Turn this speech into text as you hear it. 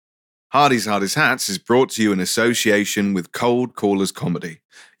Hardy's Hardest Hats is brought to you in association with Cold Callers Comedy.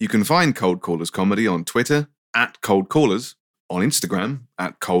 You can find Cold Callers Comedy on Twitter, @Cold Callers, on Instagram,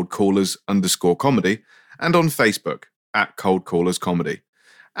 @ColdCallers_comedy, and on Facebook, @Cold Callers Comedy.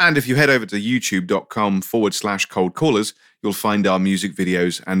 And if you head over to youtube.com/Cold Callers, you'll find our music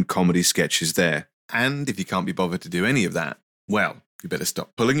videos and comedy sketches there. And if you can't be bothered to do any of that, well, you better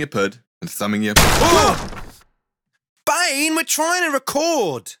stop pulling your pud and thumbing your... Oh! Bane, we're trying to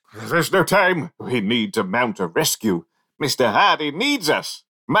record. There's no time. We need to mount a rescue. Mr. Hardy needs us.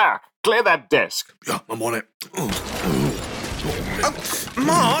 Mark, clear that desk. Yeah, I'm on it.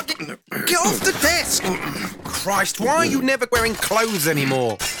 Mark, get off the desk. Christ, why are you never wearing clothes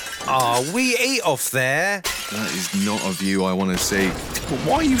anymore? We eat off there. That is not a view I want to see. But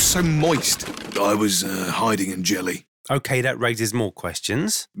why are you so moist? I was hiding in jelly. Okay, that raises more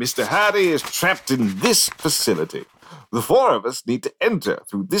questions. Mr. Hardy is trapped in this facility. The four of us need to enter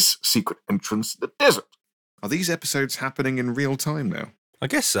through this secret entrance in the desert. Are these episodes happening in real time now? I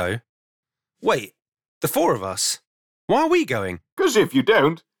guess so. Wait, the four of us? Why are we going? Because if you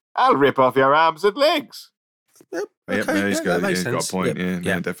don't, I'll rip off your arms and legs. Yep, Yep, okay, no, he's got a point. Yep.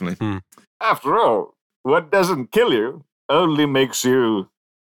 Yeah, definitely. After all, what doesn't kill you only makes you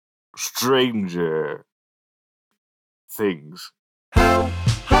stranger things. How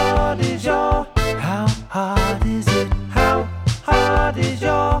hard is your? How hard is it? How hard is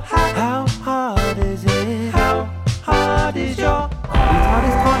your? How hard is it? How hard is your?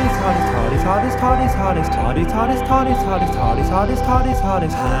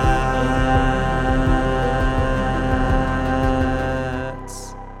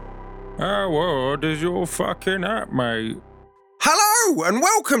 How hard is your fucking hat, mate? Hello, and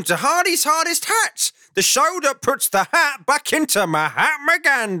welcome to Hardy's Hardest Hats, the show that puts the hat back into Mahatma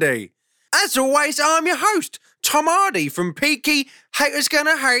Gandhi. As always, I'm your host, Tom Hardy from Peaky. Haters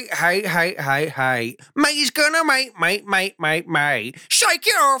gonna hate. Mate's gonna mate. Shake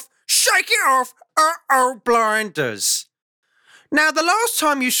it off, blinders. Now, the last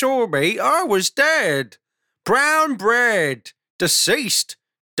time you saw me, I was dead. Brown bread, deceased,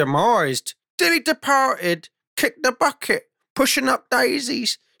 demised, dilly departed, kicked the bucket, pushing up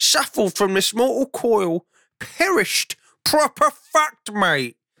daisies, shuffled from this mortal coil, perished, proper fucked,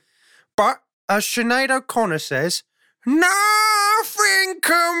 mate. But, as Sinead O'Connor says, nothing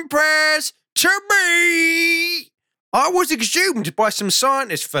compares to me. I was exhumed by some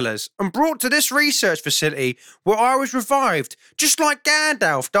scientist fellas and brought to this research facility where I was revived, just like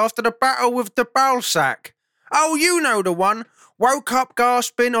Gandalf after the battle with the Balsac. Oh, you know the one. Woke up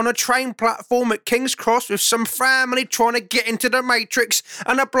gasping on a train platform at King's Cross with some family trying to get into the Matrix,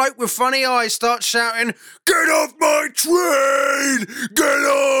 and a bloke with funny eyes starts shouting, "Get off my train! Get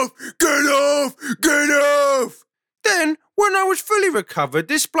off! Get off! Get off!" Then, when I was fully recovered,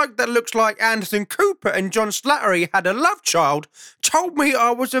 this bloke that looks like Anderson Cooper and John Slattery had a love child told me I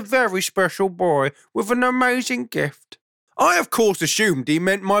was a very special boy with an amazing gift. I, of course, assumed he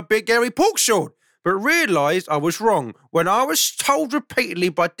meant my big hairy pork sword, but realised I was wrong when I was told repeatedly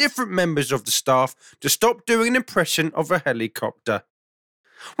by different members of the staff to stop doing an impression of a helicopter.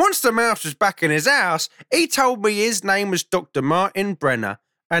 Once the mouse was back in his house, he told me his name was Dr. Martin Brenner,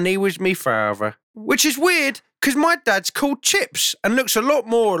 and he was me father. Which is weird, because my dad's called Chips and looks a lot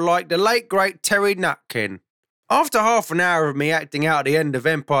more like the late great Terry Nutkin. After half an hour of me acting out at the end of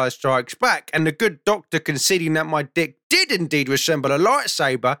Empire Strikes Back and the good doctor conceding that my dick did indeed resemble a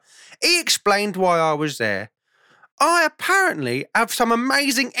lightsaber, he explained why I was there. I apparently have some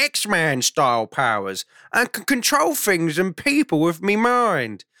amazing X-Man style powers and can control things and people with me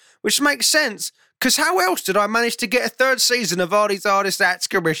mind, which makes sense, because how else did I manage to get a third season of Hardy's Hardest Hats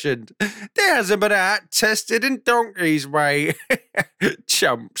commissioned? There hasn't been a hat tested in donkeys, mate.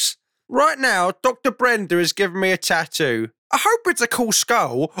 Chumps. Right now, Dr. Brenda has given me a tattoo. I hope it's a cool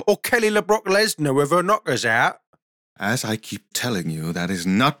skull or Kelly LeBrock Lesnar with her knockers out. As I keep telling you, that is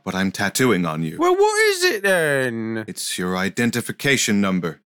not what I'm tattooing on you. Well, what is it then? It's your identification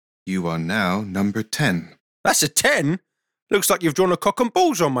number. You are now number 10. That's a 10? Looks like you've drawn a cock and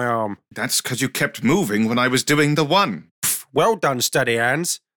balls on my arm. That's because you kept moving when I was doing the 1. Pff, well done, steady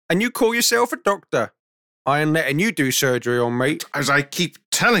hands. And you call yourself a doctor. I ain't letting you do surgery on me. As I keep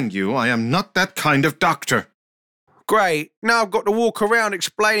telling you, I am not that kind of doctor. Great. Now I've got to walk around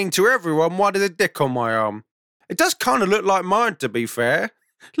explaining to everyone why there's a dick on my arm. It does kind of look like mine, to be fair.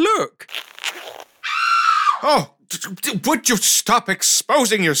 Look. Oh, would you stop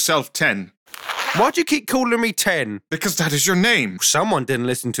exposing yourself, 10? Why'd you keep calling me 10? Because that is your name. Someone didn't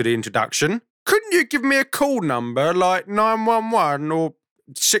listen to the introduction. Couldn't you give me a call number like 911 or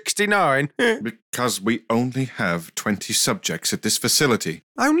 69? Because we only have 20 subjects at this facility.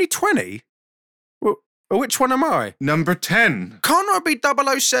 Only 20? Well, which one am I? Number 10. Can't I be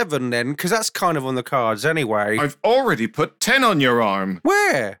 007 then? Because that's kind of on the cards anyway. I've already put 10 on your arm.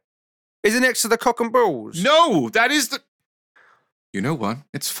 Where? Is it next to the cock and balls? No, that is the... You know what?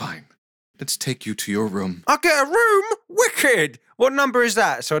 It's fine. Let's take you to your room. I get a room? Wicked! What number is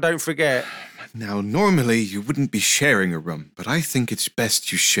that, so I don't forget? Now, normally you wouldn't be sharing a room, but I think it's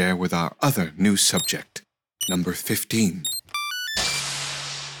best you share with our other new subject, number 15.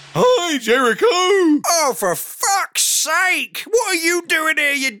 Hi, Jericho! Oh, for fuck's sake! What are you doing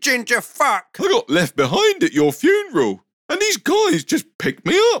here, you ginger fuck? I got left behind at your funeral, and these guys just picked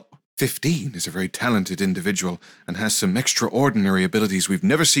me up. 15 is a very talented individual and has some extraordinary abilities we've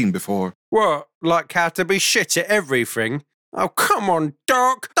never seen before. What, like how to be shit at everything? Oh, come on,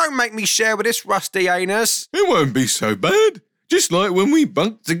 Doc. Don't make me share with this rusty anus. It won't be so bad. Just like when we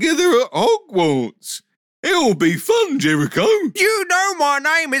bunked together at Hogwarts. It'll be fun, Jericho. You know my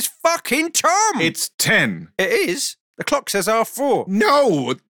name is fucking Tom. It's 10. It is? The clock says R4.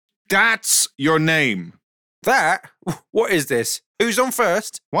 No, that's your name. That? What is this? Who's on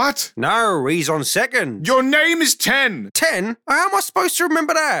first? What? No, he's on second. Your name is 10. 10? How am I supposed to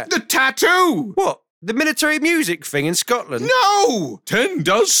remember that? The tattoo. What? The military music thing in Scotland? No! 10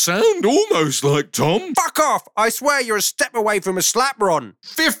 does sound almost like Tom. Fuck off! I swear you're a step away from a slap, Ron.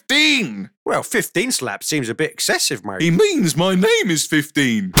 15. Well, 15 slaps seems a bit excessive, mate. He means my name is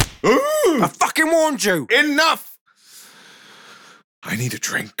 15. I fucking warned you. Enough! I need a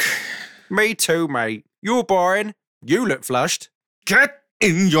drink. Me too, mate. You're boring. You look flushed. Get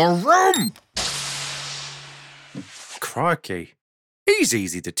in your room! Crikey. He's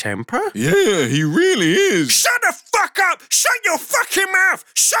easy to temper. Yeah, he really is. Shut the fuck up! Shut your fucking mouth!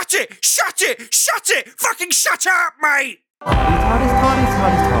 Shut it! Shut it! Shut it! Fucking shut up, mate!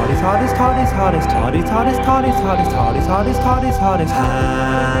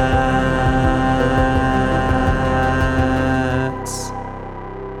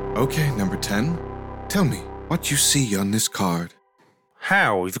 Okay, number 10. Tell me what you see on this card.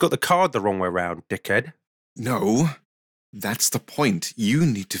 How? You've got the card the wrong way round, dickhead. No, that's the point. You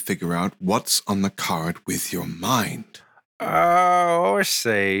need to figure out what's on the card with your mind. Oh, I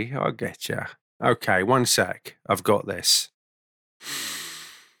see. I get you. Okay, one sec. I've got this.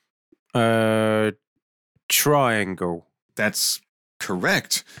 Triangle. That's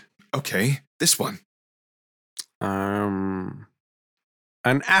correct. Okay, this one. An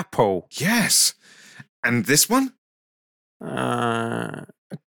apple. Yes. And this one? A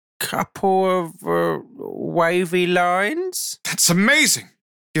couple of wavy lines? That's amazing.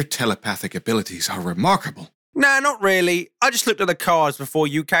 Your telepathic abilities are remarkable. Nah, not really. I just looked at the cards before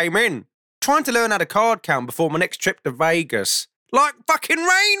you came in. Trying to learn how to card count before my next trip to Vegas. Like fucking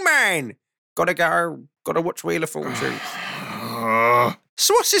Rain Man. Gotta go. Gotta watch Wheel of Fortune.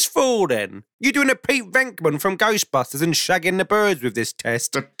 So what's this for then? You doing a Pete Venkman from Ghostbusters and shagging the birds with this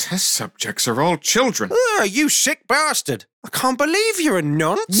test? The test subjects are all children. Oh, you sick bastard. I can't believe you're a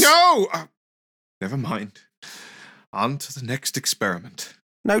nonce. No! Never mind. On to the next experiment.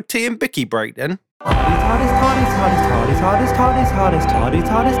 No tea and bicky break then?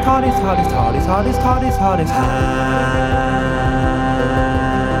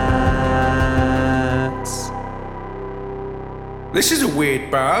 This is a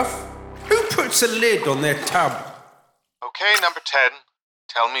weird bath. Who puts a lid on their tub? Okay, number 10.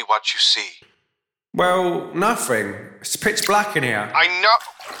 Tell me what you see. Well, nothing. It's pitch black in here. I know.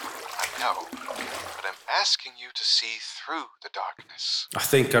 But I'm asking you to see through the darkness. I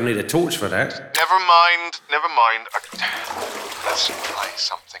think I need a torch for that. Never mind. Let's try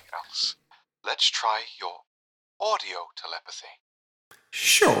something else. Let's try your audio telepathy.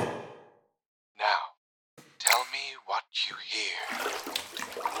 Sure. Now, tell me what you hear.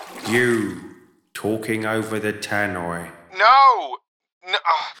 You talking over the tannoy. No,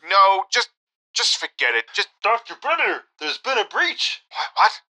 just forget it. Just Dr. Brenner, there's been a breach.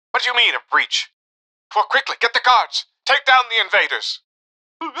 What? What do you mean a breach? Well, quickly, get the guards. Take down the invaders.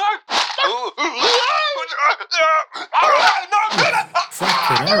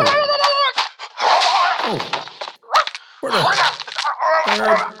 Fucking hell. Oh. What the...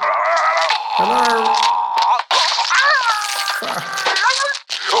 hello?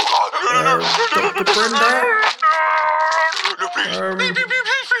 Dr. Brenda?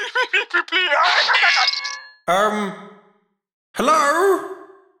 Hello?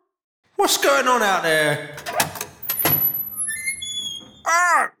 What's going on out there?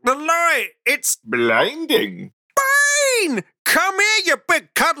 Ah, the light! It's Blinding. Bane! Come here, you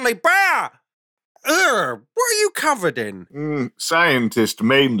big cuddly bear! Ugh, what are you covered in? Scientist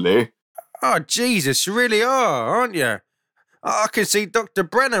mainly. Oh, Jesus, you really are, aren't you? I can see Dr.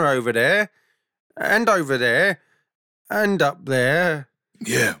 Brenner over there, and over there, and up there.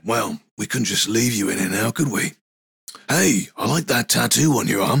 Yeah, well, we couldn't just leave you in here now, could we? Hey, I like that tattoo on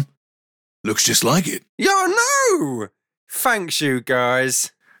your arm. Looks just like it. Yeah, no! Thanks, you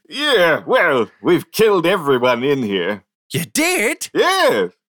guys. Yeah, well, we've killed everyone in here. You did?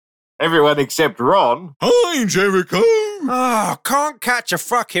 Yes. Everyone except Ron. Hi, Jericho! Oh, can't catch a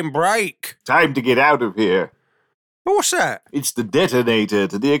fucking break. Time to get out of here. What's that? It's the detonator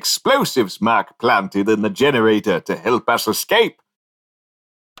to the explosives Mark planted in the generator to help us escape.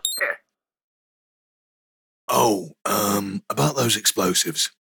 Oh, about those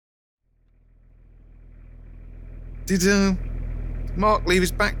explosives. Did Mark leave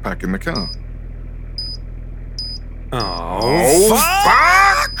his backpack in the car? Oh,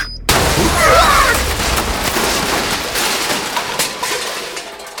 fuck!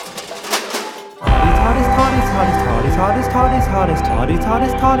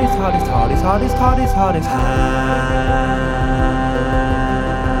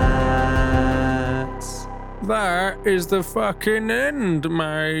 That is the fucking end,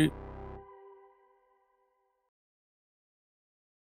 mate.